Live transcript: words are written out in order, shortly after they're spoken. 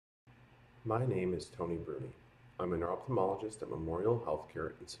My name is Tony Bruni. I'm a neuro-ophthalmologist at Memorial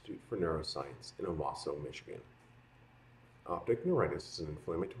Healthcare Institute for Neuroscience in Owasso, Michigan. Optic neuritis is an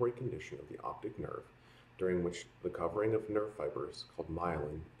inflammatory condition of the optic nerve during which the covering of nerve fibers, called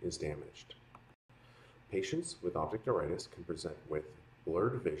myelin, is damaged. Patients with optic neuritis can present with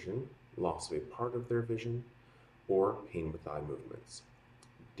blurred vision, loss of a part of their vision, or pain with eye movements.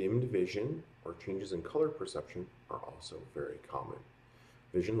 Dimmed vision or changes in color perception are also very common.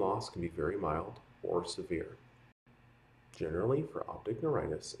 Vision loss can be very mild or severe. Generally, for optic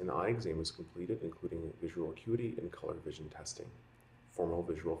neuritis, an eye exam is completed including visual acuity and color vision testing. Formal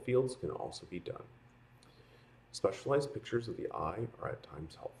visual fields can also be done. Specialized pictures of the eye are at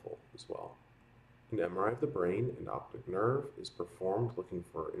times helpful as well. An MRI of the brain and optic nerve is performed looking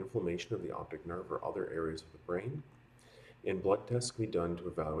for inflammation of the optic nerve or other areas of the brain, and blood tests can be done to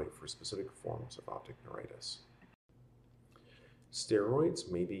evaluate for specific forms of optic neuritis.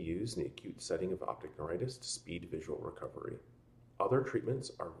 Steroids may be used in the acute setting of optic neuritis to speed visual recovery. Other treatments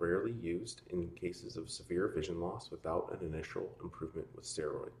are rarely used in cases of severe vision loss without an initial improvement with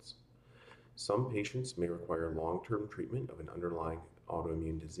steroids. Some patients may require long-term treatment of an underlying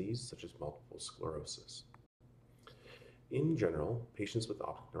autoimmune disease such as multiple sclerosis. In general, patients with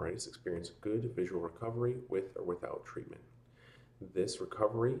optic neuritis experience good visual recovery with or without treatment. This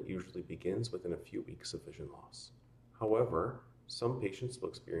recovery usually begins within a few weeks of vision loss. However, some patients will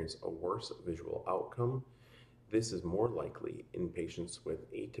experience a worse visual outcome. This is more likely in patients with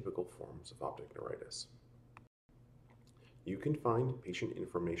atypical forms of optic neuritis. You can find patient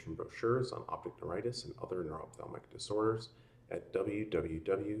information brochures on optic neuritis and other neuro-ophthalmic disorders at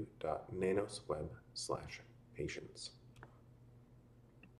www.nanosweb/patients.